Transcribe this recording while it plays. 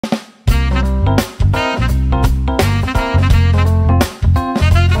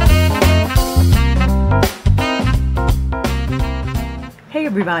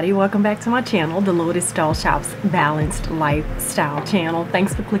everybody, welcome back to my channel, the Lotus Style Shop's Balanced Lifestyle channel.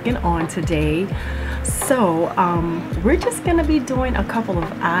 Thanks for clicking on today. So we're just gonna be doing a couple of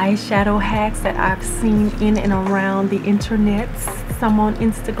eyeshadow hacks that I've seen in and around the internet, some on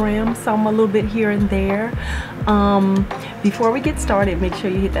Instagram, some a little bit here and there. Before we get started, make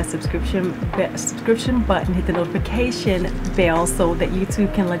sure you hit that subscription button, hit the notification bell so that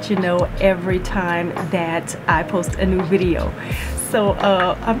YouTube can let you know every time that I post a new video. So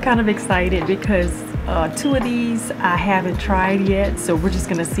I'm kind of excited because two of these I haven't tried yet, so we're just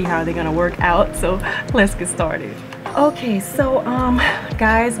gonna see how they're gonna work out. So let's get started. Okay, so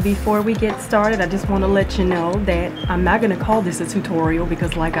guys, before we get started, I just want to let you know that I'm not gonna call this a tutorial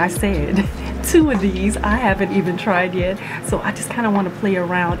because, like I said, two of these I haven't even tried yet. So I just kind of want to play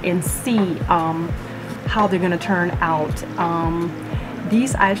around and see how they're gonna turn out.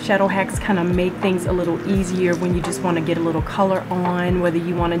 These eyeshadow hacks kind of make things a little easier when you just want to get a little color on, whether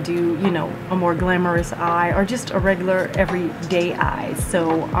you want to do, you know, a more glamorous eye or just a regular everyday eye.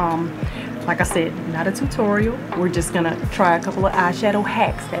 So like I said, not a tutorial. We're just gonna try a couple of eyeshadow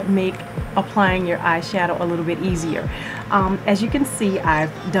hacks that make applying your eyeshadow a little bit easier. As you can see,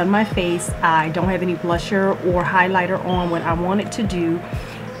 I've done my face. I don't have any blusher or highlighter on. What I wanted to do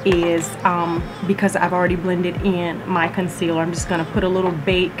is because I've already blended in my concealer, I'm just gonna put a little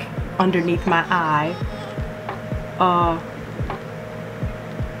bake underneath my eye,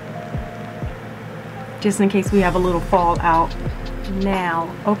 just in case we have a little fallout.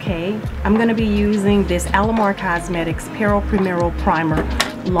 Now, okay, I'm gonna be using this L.A.L Cosmetics Pero Primero Primer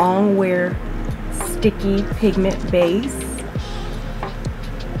Long Wear Sticky Pigment Base.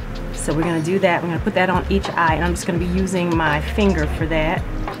 So we're gonna do that. We're gonna put that on each eye, and I'm just gonna be using my finger for that.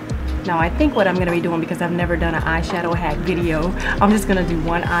 Now I think what I'm going to be doing, because I've never done an eyeshadow hack video, I'm just going to do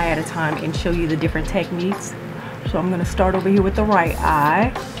one eye at a time and show you the different techniques. So I'm going to start over here with the right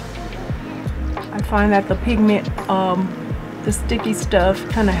eye. I find that the pigment, the sticky stuff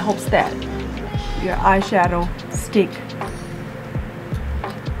kind of helps that your eyeshadow stick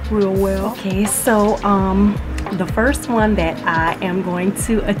real well. Okay, so the first one that I am going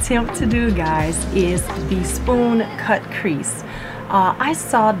to attempt to do, guys, is the spoon cut crease. I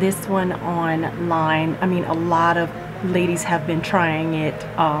saw this one online. I mean, a lot of ladies have been trying it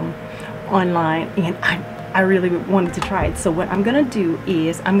online, and I really wanted to try it. So what I'm gonna do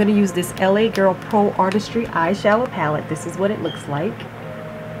is I'm gonna use this LA Girl Pro Artistry eyeshadow palette. This is what it looks like.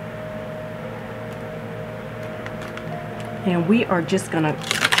 And we are just gonna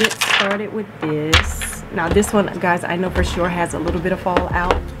get started with this. Now this one, guys, I know for sure has a little bit of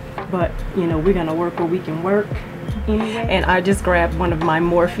fallout, but you know, we're gonna work where we can work. Anyway. And I just grabbed one of my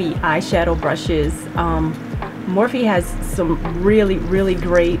Morphe eyeshadow brushes. Morphe has some really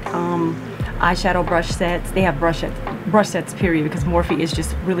great eyeshadow brush sets. They have brush sets period, because Morphe is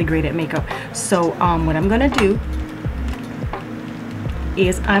just really great at makeup. So what I'm gonna do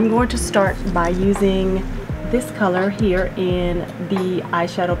is I'm going to start by using this color here in the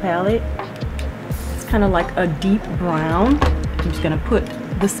eyeshadow palette. It's kind of like a deep brown. I'm just gonna put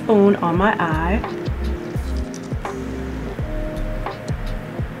the spoon on my eye.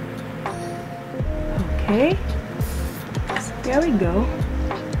 Okay, so there we go.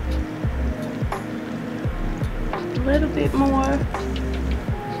 A little bit more.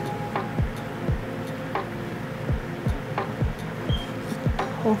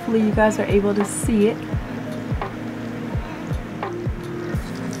 Hopefully you guys are able to see it.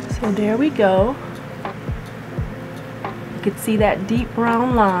 So there we go. You can see that deep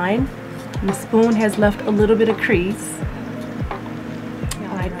brown line. The spoon has left a little bit of crease.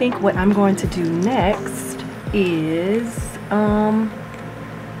 I think what I'm going to do next is I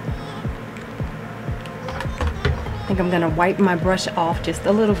think I'm gonna wipe my brush off just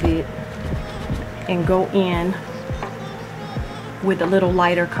a little bit and go in with a little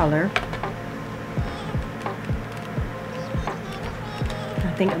lighter color.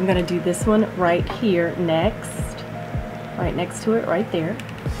 I think I'm gonna do this one right here next, right next to it, right there.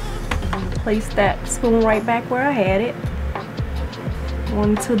 Place that spoon right back where I had it.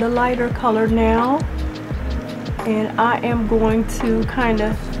 Onto the lighter color now, and I am going to kind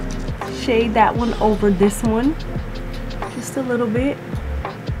of shade that one over this one just a little bit,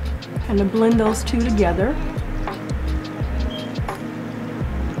 kind of blend those two together.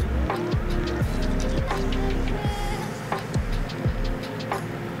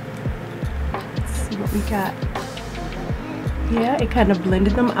 Let's see what we got. Yeah, it kind of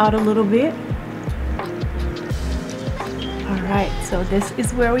blended them out a little bit. Alright, so this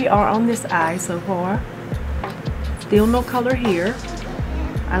is where we are on this eye so far. Still no color here.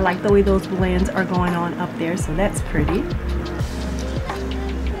 I like the way those blends are going on up there, so that's pretty.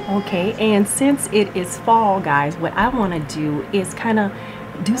 Okay, and since it is fall, guys, what I want to do is kind of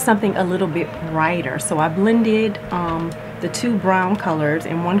do something a little bit brighter. So I blended the two brown colors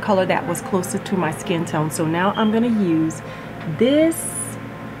and one color that was closer to my skin tone. So now I'm going to use this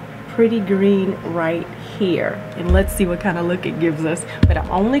pretty green right here, and let's see what kind of look it gives us. But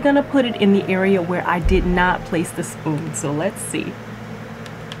I'm only going to put it in the area where I did not place the spoon. So let's see.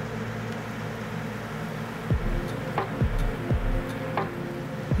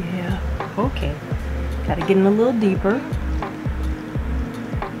 Okay, gotta get in a little deeper.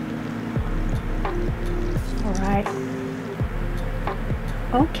 All right.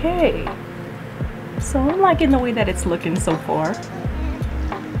 Okay. So I'm liking the way that it's looking so far.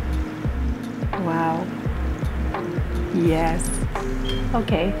 Wow. Yes.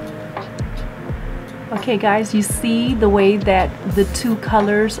 Okay. Okay, guys, you see the way that the two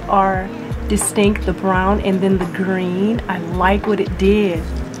colors are distinct, the brown and then the green. I like what it did.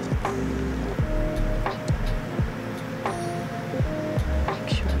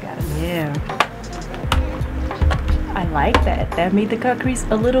 Yeah, I like that. That made the cut crease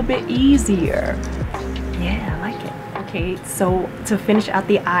a little bit easier. Yeah, I like it. Okay, so to finish out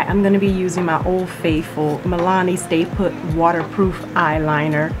the eye, I'm going to be using my Old Faithful Milani Stay Put Waterproof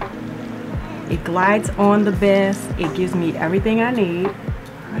Eyeliner. It glides on the best. It gives me everything I need.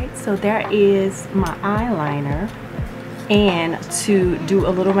 All right, so there is my eyeliner. And to do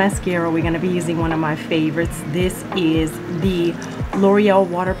a little mascara, we're going to be using one of my favorites. This is the L'Oreal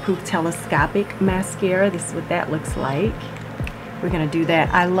Waterproof Telescopic Mascara. This is what that looks like. We're going to do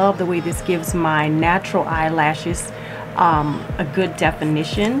that. I love the way this gives my natural eyelashes a good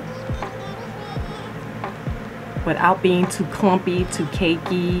definition without being too clumpy, too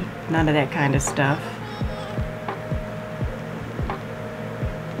cakey, none of that kind of stuff.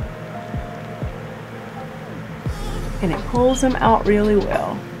 And it pulls them out really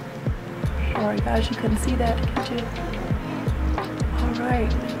well. Sorry guys, you couldn't see that, could you? All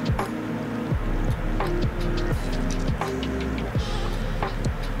right.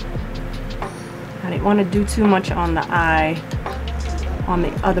 I didn't want to do too much on the eye, on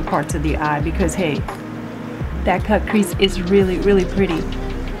the other parts of the eye, because hey, that cut crease is really, really pretty.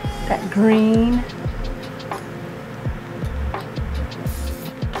 That green.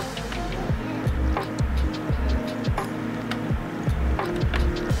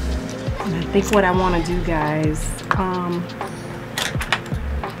 I think what I want to do, guys,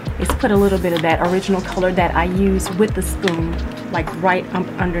 is put a little bit of that original color that I used with the spoon, like right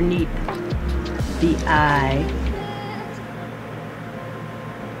underneath the eye.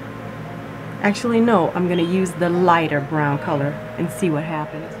 Actually, no, I'm going to use the lighter brown color and see what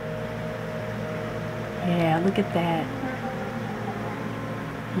happens. Yeah, look at that.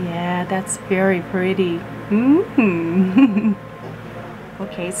 Yeah, that's very pretty.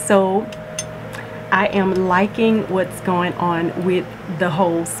 Okay, so I am liking what's going on with the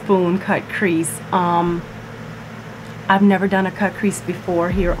whole spoon cut crease. I've never done a cut crease before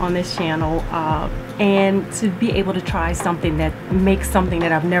here on this channel, and to be able to try something that makes something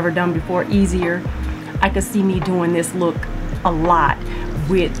that I've never done before easier, I could see me doing this look a lot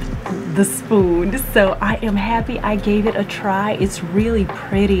with the spoon. So I am happy I gave it a try. It's really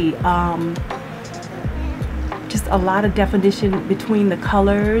pretty. Just a lot of definition between the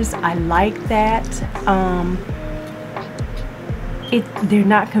colors. I like that. They're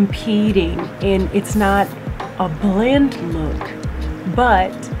not competing, and it's not a blend look,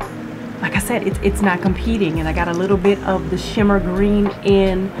 but like I said, it's not competing. And I got a little bit of the shimmer green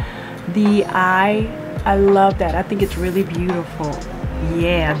in the eye. I love that. I think it's really beautiful.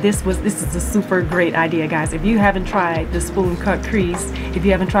 Yeah, this is a super great idea, guys. If you haven't tried the spoon cut crease, if you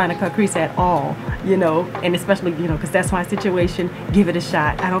haven't tried a cut crease at all, you know, and especially, you know, because that's my situation, give it a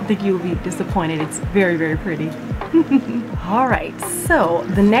shot. I don't think you'll be disappointed. It's very, very pretty. All right, so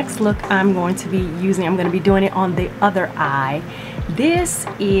the next look I'm going to be using, I'm going to be doing it on the other eye. This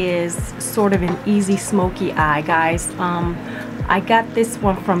is sort of an easy smoky eye, guys. I got this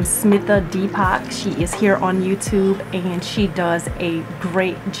one from Smitha Deepak. She is here on YouTube, and she does a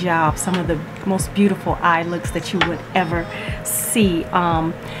great job. Some of the most beautiful eye looks that you would ever see.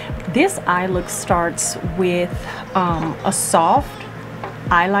 This eye look starts with a soft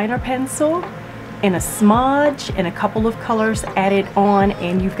eyeliner pencil and a smudge and a couple of colors added on,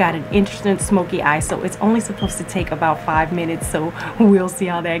 and you've got an instant smoky eye. So it's only supposed to take about 5 minutes, so we'll see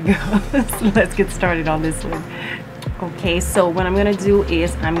how that goes. Let's get started on this one. Okay, so what I'm going to do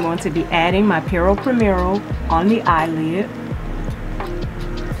is I'm going to be adding my Pero Primero on the eyelid.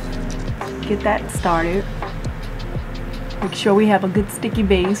 Get that started. Make sure we have a good sticky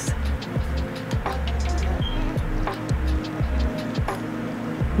base.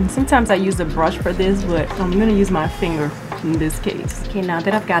 And sometimes I use a brush for this, but I'm gonna use my finger in this case. Okay, now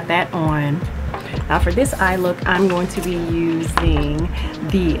that I've got that on, now for this eye look, I'm going to be using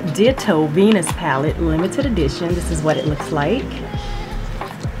the Ditto Venus palette, limited edition. This is what it looks like.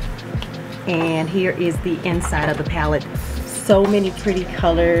 And here is the inside of the palette. So many pretty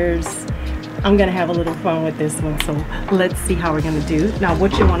colors. I'm gonna have a little fun with this one, so let's see how we're gonna do. Now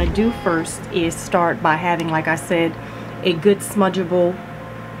what you wanna do first is start by having, like I said, a good smudgeable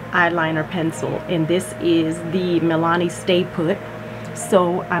eyeliner pencil, and this is the Milani Stay Put.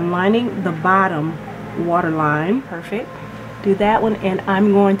 So I'm lining the bottom waterline. Perfect. Do that one, and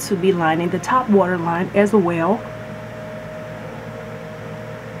I'm going to be lining the top waterline as well.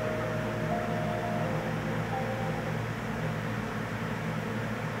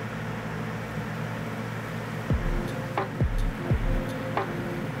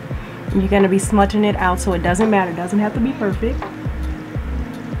 You're going to be smudging it out, so it doesn't matter. It doesn't have to be perfect.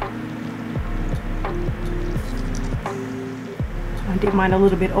 I did mine a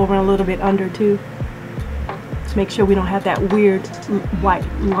little bit over and a little bit under too, to make sure we don't have that weird white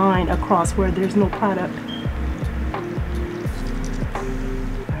line across where there's no product.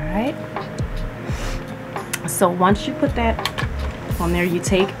 Alright. So once you put that on there, you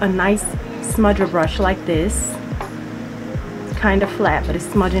take a nice smudger brush like this. Kind of flat, but it's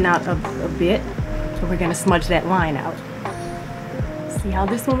smudging out a bit, so we're going to smudge that line out. See how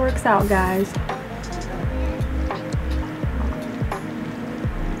this one works out, guys.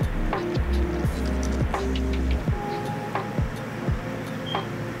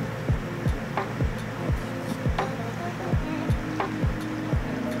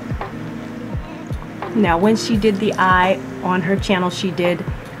 Now when she did the eye on her channel, she did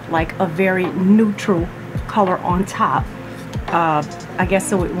like a very neutral color on top. I guess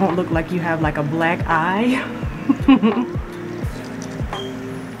so it won't look like you have like a black eye.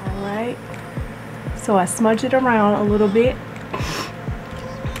 Alright, so I smudged it around a little bit.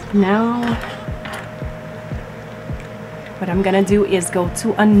 Now what I'm gonna do is go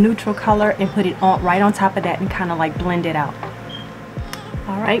to a neutral color and put it on right on top of that and kind of like blend it out.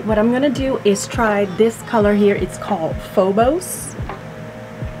 Alright, what I'm gonna do is try this color here. It's called Phobos.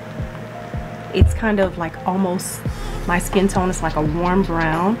 It's kind of like almost my skin tone is like a warm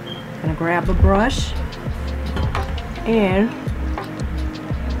brown. I'm gonna grab a brush and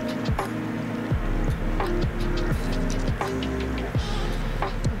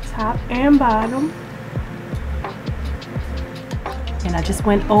top and bottom, and I just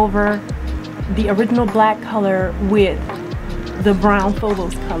went over the original black color with the brown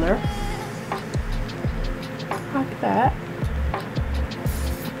Phobos color like that.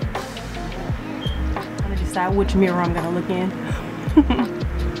 Decide which mirror I'm gonna look in.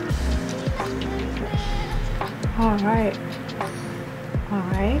 Alright.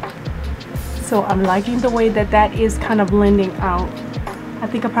 So I'm liking the way that that is kind of blending out. I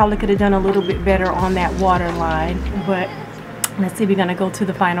think I probably could have done a little bit better on that waterline, but let's see, we're gonna go to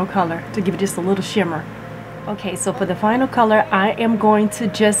the final color to give it just a little shimmer. Okay, so for the final color, I am going to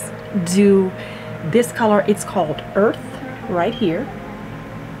just do this color. It's called Earth right here.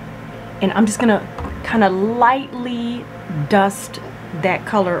 And I'm just gonna kind of lightly dust that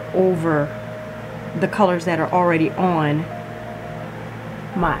color over the colors that are already on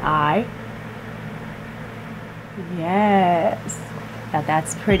my eye. Yes, now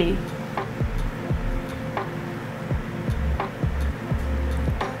that's pretty.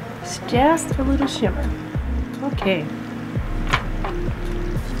 It's just a little shimmer. Okay.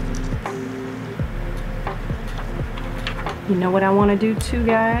 You know what I want to do too,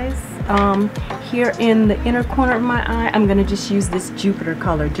 guys? Here in the inner corner of my eye, I'm gonna just use this Jupiter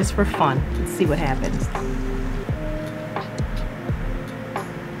color just for fun. Let's see what happens.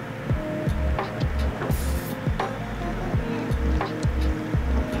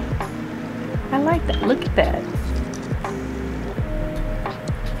 I like that. Look at that.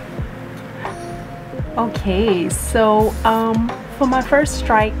 Okay, so for my first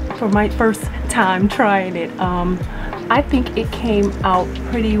time trying it, I think it came out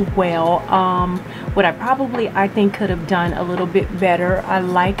pretty well. What I think could have done a little bit better. I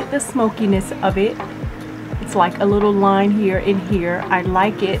like the smokiness of it. It's like a little line here and here. I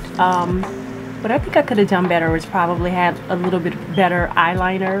like it. What I think I could have done better was probably had a little bit better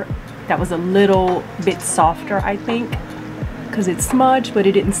eyeliner that was a little bit softer, I think, because it smudged, but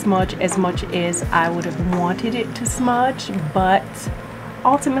it didn't smudge as much as I would have wanted it to smudge. But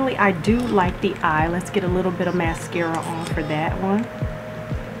ultimately, I do like the eye. Let's get a little bit of mascara on for that one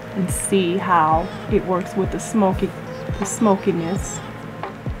and see how it works with the smokiness.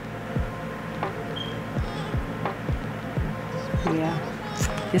 Yeah,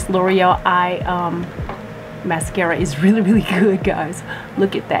 This L'Oreal Eye mascara is really, really good, guys.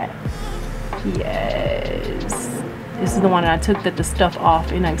 Look at that. Yes. This is the one that I took the stuff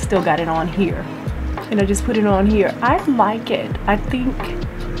off, and I still got it on here. And I just put it on here. I like it. I think,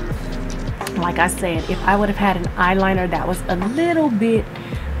 like I said, if I would have had an eyeliner that was a little bit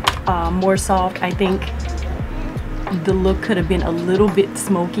more soft, I think the look could have been a little bit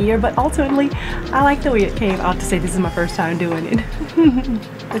smokier, but ultimately I like the way it came out. To say this is my first time doing it.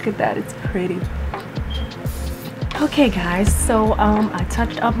 Look at that, it's pretty. Okay guys, so I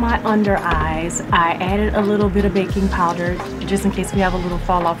touched up my under eyes. I added a little bit of baking powder just in case we have a little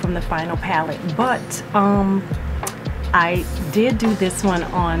fall off from the final palette, but I did do this one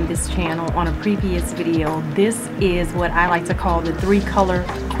on this channel on a previous video. This is what I like to call the 3-color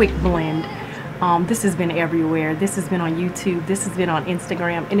quick blend. This has been everywhere. This has been on YouTube. This has been on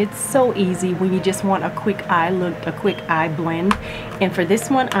Instagram, and it's so easy when you just want a quick eye look, a quick eye blend. And for this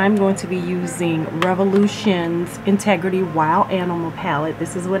one, I'm going to be using Revolution's Integrity Wild Animal palette.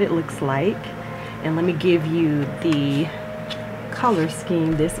 This is what it looks like. And let me give you the color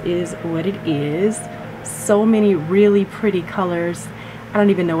scheme. This is what it is. So many really pretty colors. I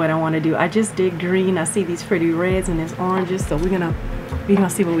don't even know what I want to do. I just did green. I see these pretty reds and these oranges, so we're gonna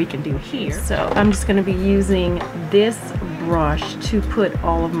see what we can do here. So I'm just gonna be using this brush to put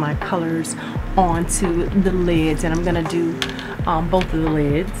all of my colors onto the lids, and I'm gonna do both of the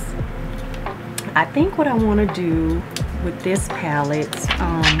lids. I think what I want to do with this palette,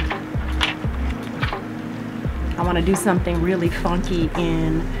 I want to do something really funky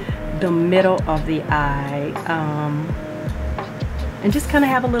in the middle of the eye, and just kind of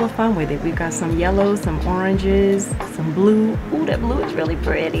have a little fun with it. We've got some yellows, some oranges, some blue. Ooh, that blue is really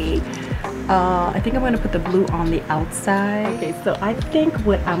pretty. I think I'm going to put the blue on the outside. Okay, so I think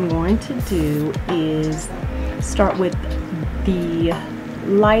what I'm going to do is start with the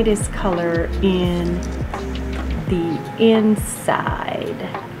lightest color in the inside.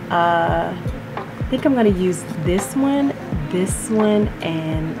 I think I'm going to use this one,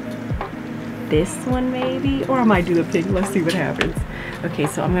 and this one maybe, or I might do the pink. Let's see what happens. Okay,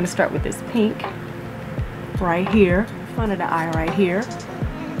 so I'm going to start with this pink right here, front of the eye right here.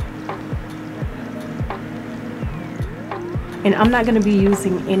 And I'm not going to be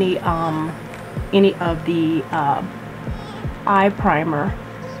using any of the eye primer,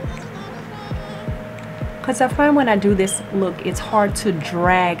 because I find when I do this look, it's hard to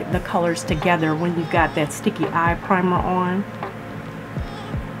drag the colors together when you've got that sticky eye primer on.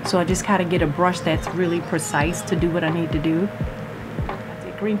 So I just kind of get a brush that's really precise to do what I need to do. I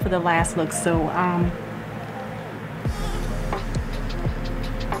did green for the last look, so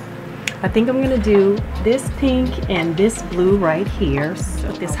I think I'm gonna do this pink and this blue right here. So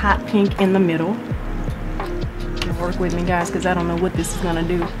put this hot pink in the middle. Work with me, guys, because I don't know what this is gonna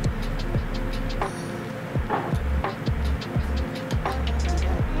do.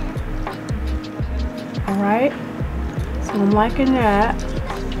 All right, so I'm liking that.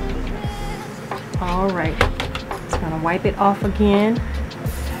 All right, just gonna wipe it off again.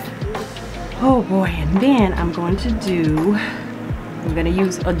 Oh boy, and then I'm going to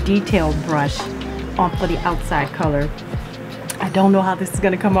use a detail brush on for the outside color. I don't know how this is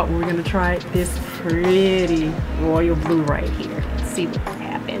gonna come up. We're gonna try this pretty royal blue right here. Let's see what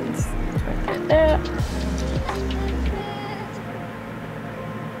happens.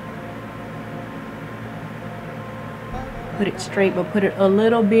 Put it straight, but put it a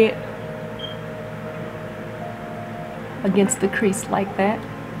little bit against the crease like that.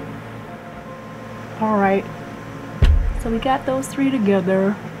 All right, so we got those three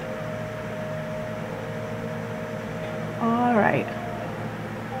together. All right,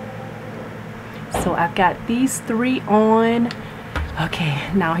 so I've got these three on.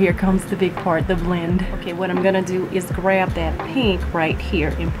 Okay, now here comes the big part, the blend. Okay, what I'm gonna do is grab that pink right here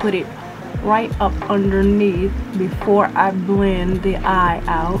and put it right up underneath before I blend the eye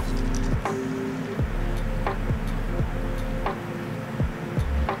out.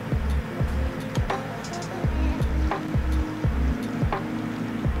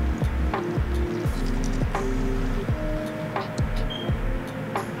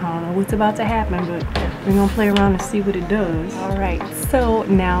 I don't know what's about to happen, but we're gonna play around and see what it does. All right, so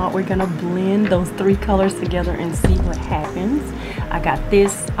now we're gonna blend those three colors together and see what happens. I got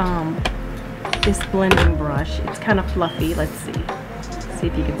this this blending brush. It's kind of fluffy. Let's see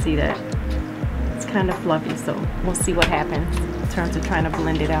if you can see that. It's kind of fluffy, so we'll see what happens in terms of trying to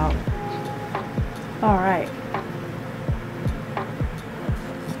blend it out. All right.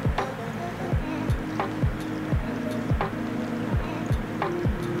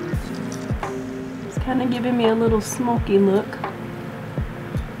 Kind of giving me a little smoky look.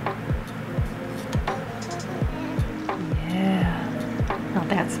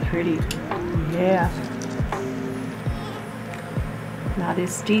 That's pretty. Yeah. Now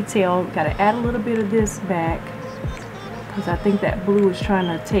this detail, gotta add a little bit of this back because I think that blue is trying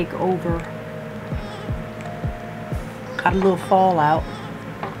to take over. Got a little fallout,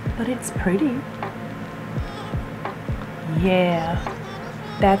 but it's pretty. Yeah,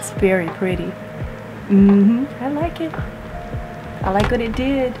 that's very pretty. I like it. I like what it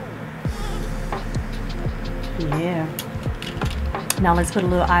did. Yeah. Now let's put a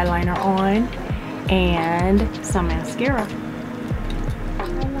little eyeliner on and some mascara.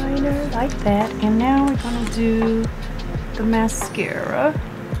 Eyeliner like that. And now we're gonna do the mascara.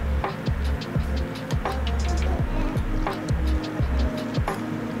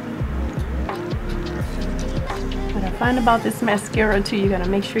 What I find about this mascara too, you gotta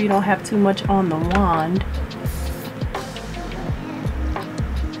make sure you don't have too much on the wand.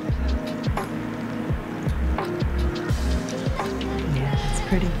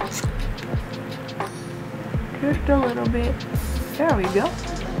 Pretty. Just a little bit. There we go.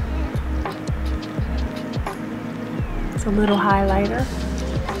 It's a little highlighter.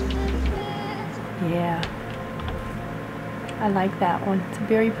 Yeah. I like that one. It's a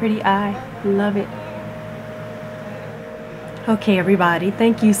very pretty eye. Love it. Okay everybody,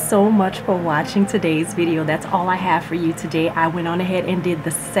 thank you so much for watching today's video. That's all I have for you today. I went on ahead and did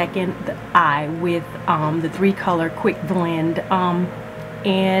the second eye with the 3-color quick blend.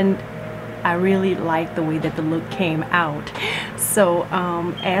 And I really like the way that the look came out. So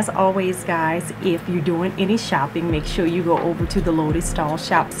as always guys, if you're doing any shopping, make sure you go over to the Lotus Style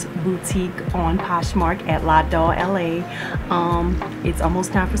Shops boutique on Poshmark at La.L, L.A. It's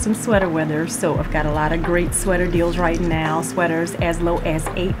almost time for some sweater weather, so I've got a lot of great sweater deals right now. Sweaters as low as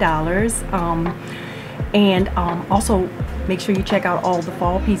 $8. And also make sure you check out all the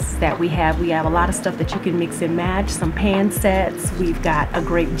fall pieces that we have. We have a lot of stuff that you can mix and match. Some pant sets, we've got a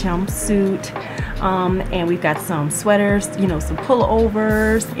great jumpsuit, and we've got some sweaters, you know, some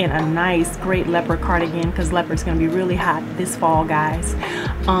pullovers, and a nice great leopard cardigan, because leopard's gonna be really hot this fall guys.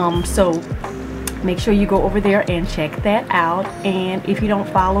 So make sure you go over there and check that out. And if you don't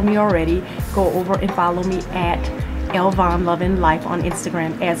follow me already, go over and follow me at L.A.L Love and Life on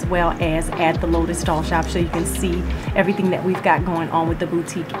Instagram, as well as at the Lotus Style Shop, so you can see everything that we've got going on with the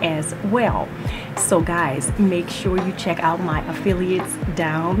boutique as well. So guys, make sure you check out my affiliates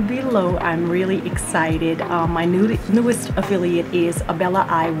down below. I'm really excited. My newest affiliate is Abella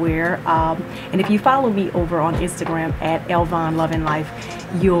Eyewear, and if you follow me over on Instagram at L.A.L Love and Life,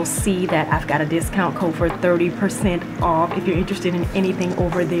 you'll see that I've got a discount code for 30% off if you're interested in anything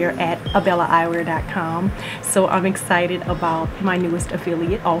over there at abellaeyewear.com. So I'm excited about my newest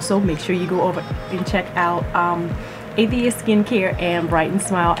affiliate. Also, make sure you go over and check out Avia Skincare and Bright and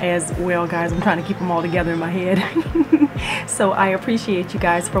Smile as well, guys. I'm trying to keep them all together in my head. So I appreciate you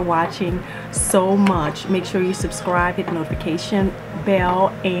guys for watching so much. Make sure you subscribe, hit the notification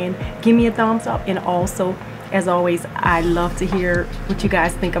bell, and give me a thumbs up. And also, as always, I love to hear what you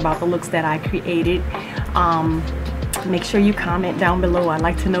guys think about the looks that I created. Make sure you comment down below. I'd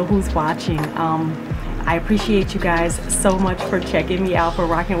like to know who's watching. I appreciate you guys so much for checking me out, for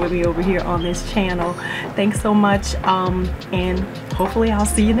rocking with me over here on this channel. Thanks so much, and hopefully I'll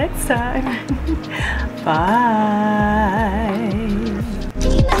see you next time. Bye.